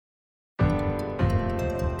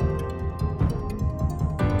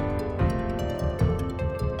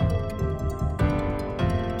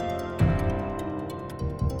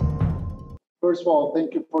first of all,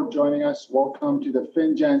 thank you for joining us. Welcome to the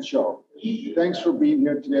Finjan Show. Thanks for being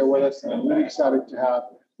here today with us. I'm really excited to have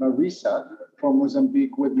Marisa from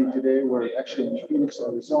Mozambique with me today. We're actually in Phoenix,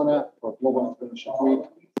 Arizona for Global Entrepreneurship Week.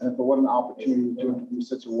 And for what an opportunity to introduce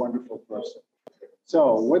such a wonderful person.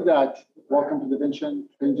 So with that, welcome to the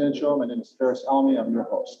Finjan Show. My name is Faris Alami. I'm your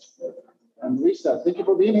host. And Marisa, thank you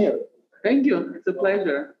for being here. Thank you. It's a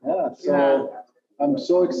pleasure. So I'm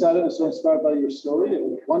so excited and so inspired by your story. It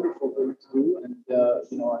was a wonderful thing to do. And,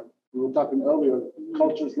 we were talking earlier,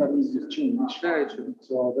 culture is not easy to change. Very true.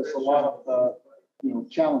 So there's a lot of,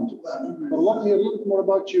 challenges. But I'd love to hear a little bit more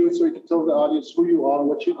about you so you can tell the audience who you are and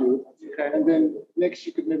what you do. Okay. And then next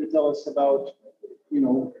you could maybe tell us about, we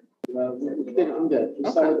can take it from there.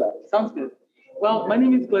 Just start with that. Sounds good. Well, my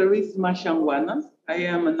name is Clarisse Machanguana. I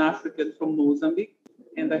am an African from Mozambique,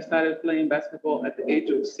 and I started playing basketball at the age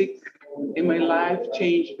of 6, and my life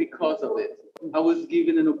changed because of it. I was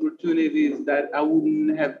given an opportunities that I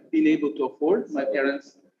wouldn't have been able to afford. My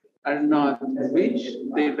parents are not rich.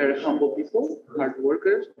 They're very humble people, hard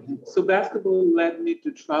workers. So basketball led me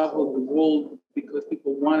to travel the world because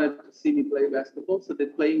people wanted to see me play basketball. So they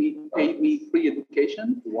paid me free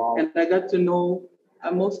education. Wow. And I got to know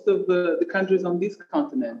most of the countries on this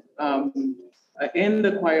continent and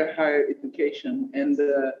acquire higher education. And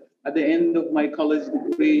at the end of my college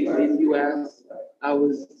degree in US, I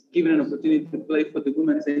was given an opportunity to play for the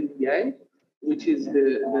Women's NBA, which is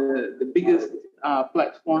the biggest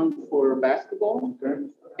platform for basketball. Okay.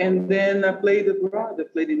 And then I played abroad. I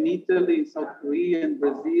played in Italy, in South Korea, in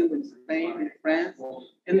Brazil, in Spain, in France.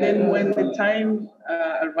 And then when the time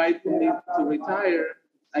arrived for me to retire,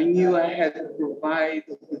 I knew I had to provide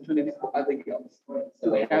opportunities for other girls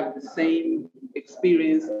to have the same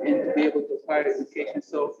experience and to be able to acquire education.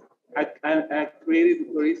 So I created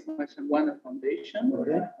the Clarisse Machanguana Foundation,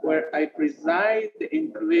 where I preside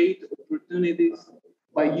and create opportunities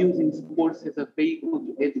by using sports as a vehicle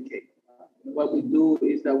to educate. What we do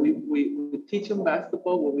is that we teach them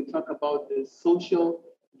basketball, where we talk about the social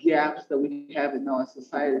gaps that we have in our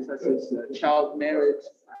society, such as child marriage,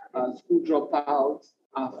 school dropouts,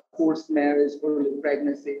 forced marriage, early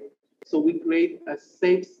pregnancy. So we create a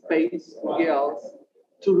safe space for girls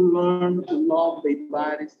to learn to love their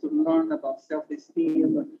bodies, to learn about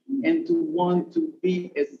self-esteem, and to want to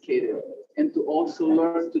be educated, and to also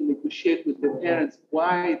learn to negotiate with their parents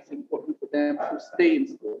why it's important for them to stay in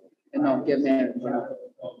school and not get married.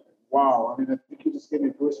 Wow, I think you just gave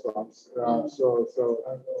me goosebumps. So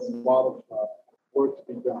a lot of work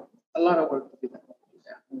to be done. A lot of work to be done.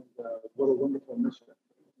 Yeah. And what a wonderful mission.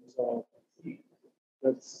 So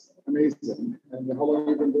that's amazing. And how long have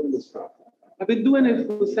you been doing this for? I've been doing it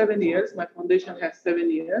for 7 years. My foundation has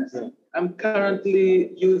 7 years. Yeah. I'm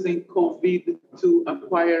currently using COVID to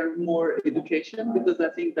acquire more education because I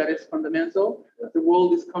think that is fundamental. Yeah. The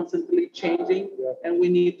world is constantly changing, and we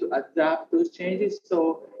need to adapt those changes.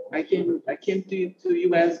 So I came to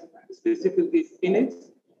US, specifically Phoenix,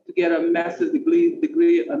 to get a master's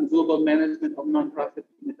degree on global management of nonprofit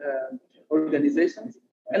organizations.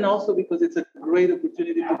 And also because it's a great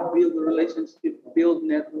opportunity to build a relationship, build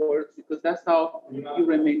networks, because that's how you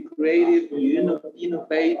remain creative, you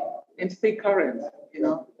innovate, and stay current.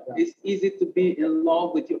 It's easy to be in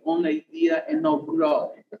love with your own idea and not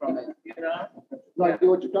grow from it. No idea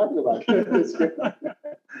what you're talking about.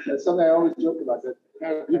 That's something I always joke about. That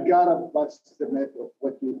you gotta bust the myth of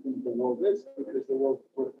what you think the world is, because the world,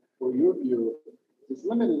 for your view, is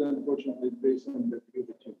limited, unfortunately, based on the view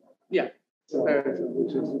that you know. Yeah. So,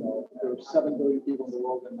 which is, there are 7 billion people in the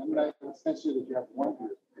world, and I essentially that you have one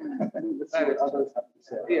view. Let's see what others have to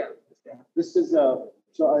say. Yeah. This is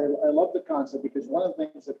so I love the concept, because one of the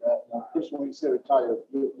things that first when you say retire,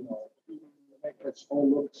 make us all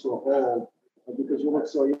look so old because you look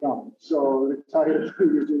so young. So retired,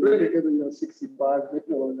 you're 65,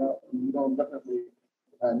 definitely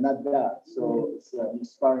not that. So it's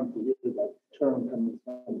inspiring to hear that term coming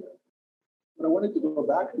from there. What I wanted to go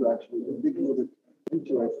back to, actually, to dig a little bit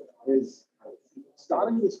into it, is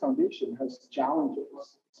starting this foundation has challenges,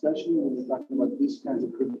 especially when we're talking about these kinds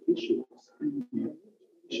of critical issues.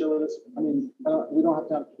 Show us, we don't have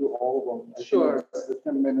time to do all of them. Sure. The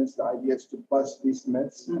 10 minutes, the idea is to bust these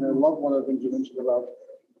myths. And I love one of the things you mentioned about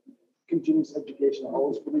continuous education. I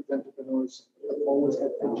always believe entrepreneurs have always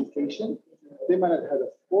had education. They might have had a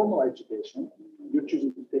formal education. You're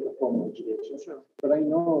choosing to take a formal education. Sure. But I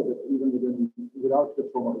know that even without the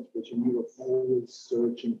formal education, you are always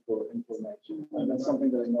searching for information. And that's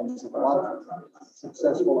something that I notice a lot of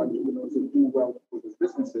successful entrepreneurs who do well for their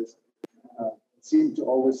businesses seem to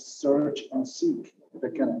always search and seek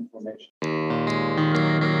that kind of information.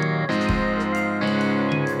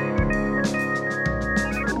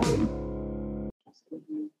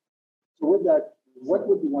 So with that, what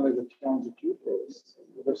would be one of the challenges you face?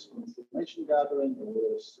 Whether it's information gathering or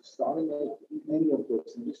whether it's starting any of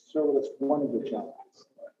those, and just share with us one of the challenges.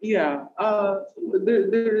 Yeah,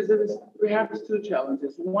 we have two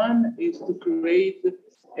challenges. One is to create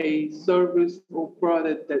a service or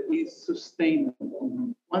product that is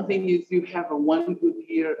sustainable. One thing is you have a one good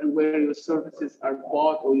year and where your services are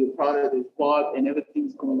bought or your product is bought and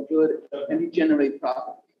everything's going good and you generate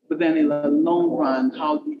profit. But then in the long run,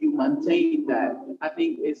 how do you maintain that? I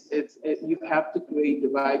think you have to create the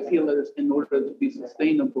right pillars in order to be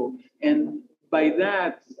sustainable. And by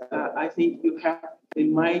that, I think you have,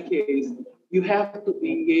 in my case, you have to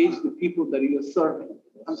engage the people that you're serving.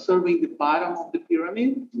 I'm serving the bottom of the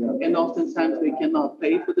pyramid, and oftentimes they cannot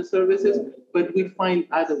pay for the services, but we find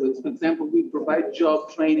other ways. For example, we provide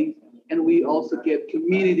job training, and we also get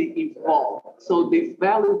community involved. So they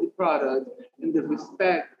value the product and the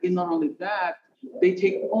respect. And not only that, they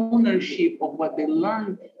take ownership of what they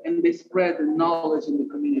learn, and they spread the knowledge in the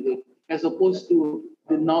community, as opposed to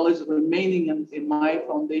the knowledge remaining in my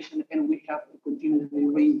foundation, and we have to continuously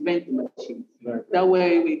reinvent the machine. Right. That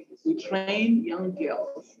way, we train young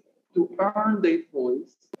girls to earn their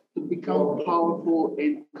voice, to become powerful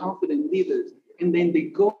and confident leaders. And then they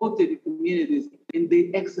go to the communities and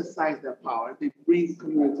they exercise their power. They bring the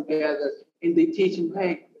community together and they teach them,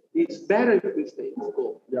 hey, it's better if we stay in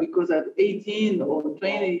school, because at 18 or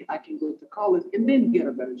 20, I can go to college and then get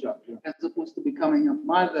a better job, as opposed to becoming a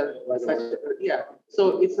mother.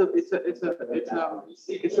 So it's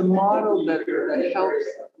a model that helps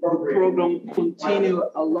the program continue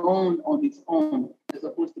alone on its own, as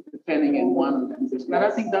opposed to depending on one organization. And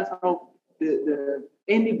I think that's how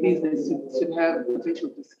any business should have potential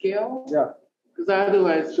to scale. Yeah. Because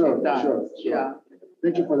otherwise, it dies. Yeah.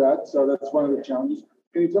 Thank you for that. So that's one of the challenges.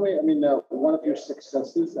 Can you tell me, one of your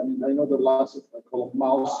successes? I know there are lots of, I call them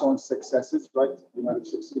milestone successes, right? You might have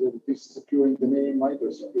succeeded at least securing the name, right,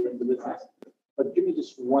 or securing the business. But give me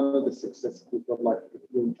just one of the successes you felt like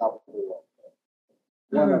you're on top of the world.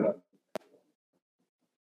 One of them.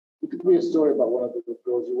 It could be a story about one of the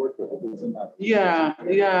girls you work with. It doesn't matter. Yeah.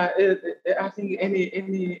 I think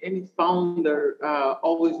any founder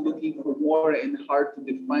always looking for more and hard to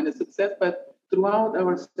define a success, but throughout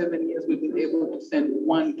our 7 years, we've been able to send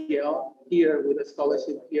one girl here with a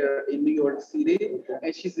scholarship here in New York City.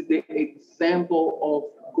 And she's the example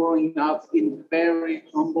of growing up in very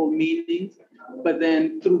humble meetings, but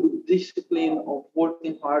then through the discipline of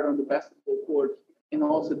working hard on the basketball court and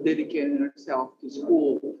also dedicating herself to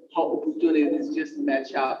school, how opportunities just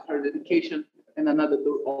match up her dedication and another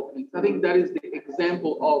door opening. I think that is the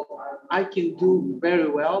example of I can do very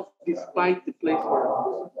well despite the place where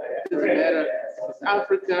I'm. It doesn't matter if it's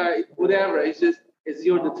Africa, whatever. It's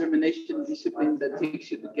your determination and discipline that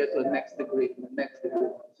takes you to get to the next degree and the next degree.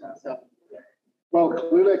 So. Well,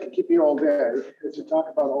 clearly I could keep you all day to talk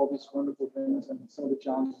about all these wonderful things and some of the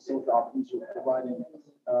challenges, some of the options you're providing.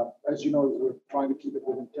 As you know, we're trying to keep it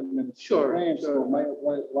within 10 minutes. Sure. So my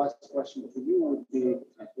last question for you would be,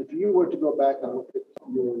 if you were to go back and look at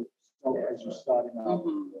yourself as you're starting out,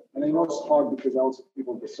 and I know it's hard because also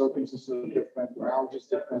the circumstances are different, the knowledge is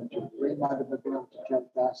different, your brain might have been able to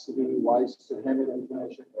capacity, wise to handle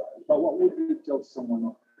information. But what would you tell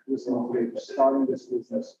someone listening today, starting this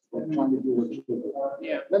business or trying to do what you're doing?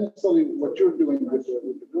 Yeah. Not necessarily what you're doing with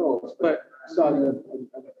the girls, but starting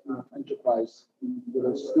an enterprise,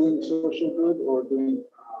 whether it's doing social good or doing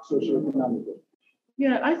social economic good.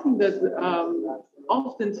 Yeah, I think that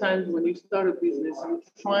oftentimes when you start a business, you're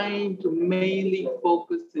trying to mainly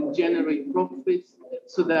focus and generate profits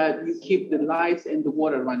so that you keep the lights and the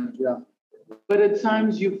water running. Yeah. But at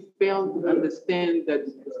times you fail to understand that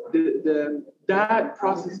that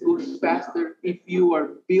process goes faster if you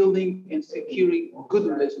are building and securing good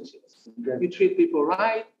relationships. Okay. You treat people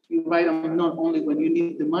right, you write them not only when you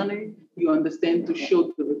need the money, you understand to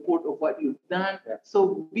show the report of what you've done. Yeah.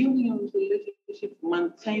 So building a relationship,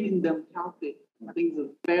 maintaining them healthy, I think is a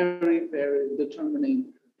very, very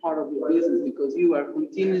determining part of your business, because you are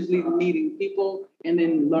continuously meeting people and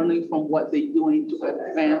then learning from what they're doing to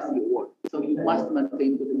advance your work. So you must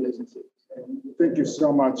maintain good relationships. Thank you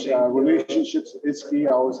so much. Relationships is key.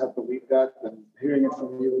 I always have believed that. And hearing it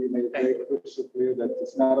from you, you made it very crystal clear that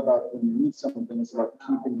it's not about when you need something, it's about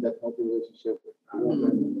keeping that healthy relationship,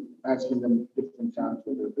 and asking them different times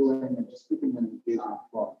what they're doing and just keeping them engaged and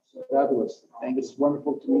fun. So fabulous. Thank you. It's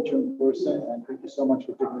wonderful to meet you in person. And thank you so much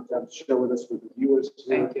for taking the time to share with us with the viewers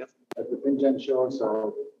here at the Finjan Show.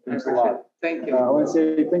 So thanks a lot. Thank you. I want to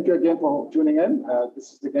say thank you again for tuning in.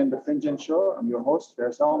 This is again the Finjan Show. I'm your host,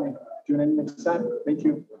 Faris Alami. Tune in next time. Thank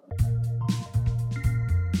you.